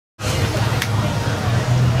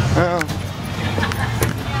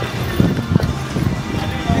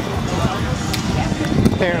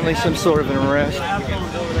Apparently some sort of an arrest.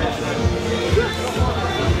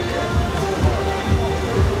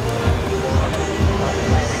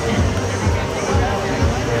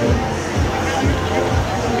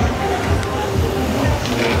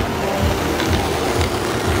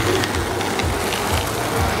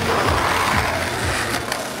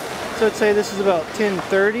 So I'd say this is about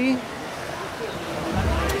 10:30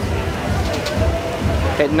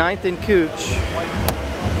 at 9th and Cooch.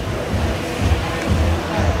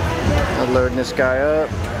 I'm loading this guy up.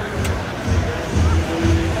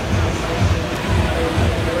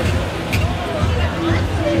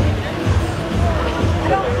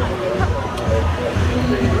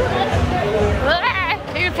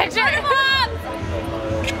 Take a picture.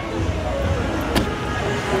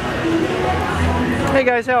 Hey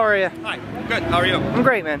guys, how are you? Hi, good. How are you? I'm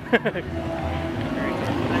great, man.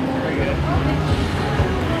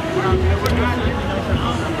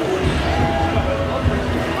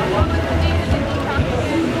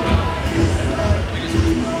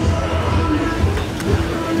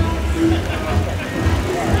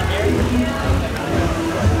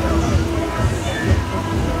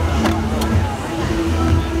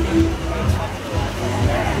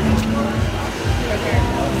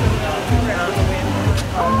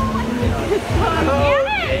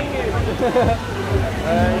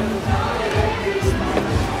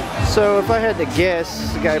 So if I had to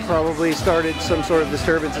guess, the guy probably started some sort of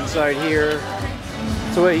disturbance inside here.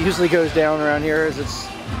 So it usually goes down around here as it's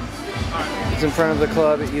in front of the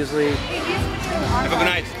club. It usually... Have a good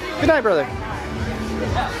night. Good night, brother.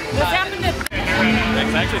 What's happened to...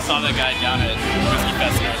 I actually saw that guy down at Whiskey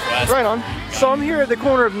Fest Northwest. Right on. So I'm here at the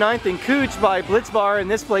corner of 9th and Cooch by Blitz Bar, and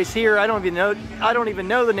this place here, I don't even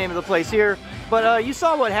know the name of the place here. But you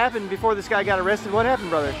saw what happened before this guy got arrested. What happened,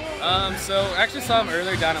 brother? So I actually saw him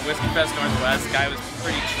earlier down at Whiskey Fest Northwest. The guy was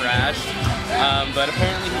pretty trashed, but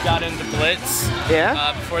apparently he got into Blitz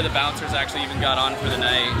before the bouncers actually even got on for the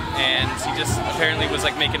night, and he just apparently was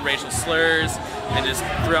like making racial slurs and just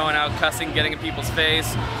throwing out cussing, getting in people's face.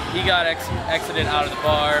 He got exited out of the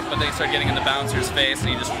bar, but then he started getting in the bouncer's face, and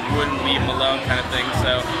he just wouldn't leave him alone, kind of thing.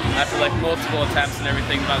 So after like multiple attempts and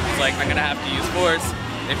everything, the bouncer was like, "I'm gonna have to use force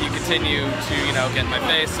if you continue to, get in my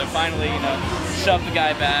face." So finally, shoved the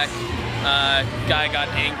guy back. Guy got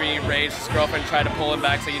angry, raged. His girlfriend tried to pull him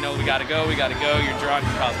back, say, we gotta go, you're drunk,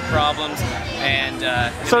 you're causing problems. And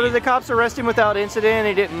so did the cops arrest him without incident?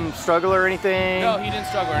 He didn't struggle or anything? No, he didn't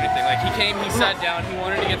struggle or anything. Like, he came, he sat down, he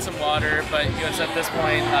wanted to get some water, but he was at this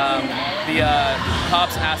point, the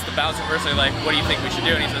cops asked the bouncer personally, like, what do you think we should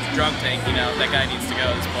do? And he says, drunk tank, that guy needs to go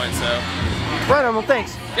at this point, so. Right on, well,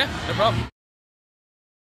 thanks. Yeah, no problem.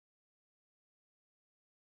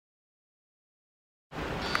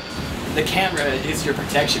 The camera is your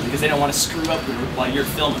protection because they don't want to screw up while you're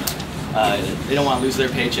filming them. They don't want to lose their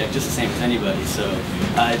paycheck just the same as anybody. So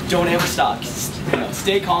don't ever stop.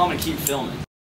 Stay calm and keep filming.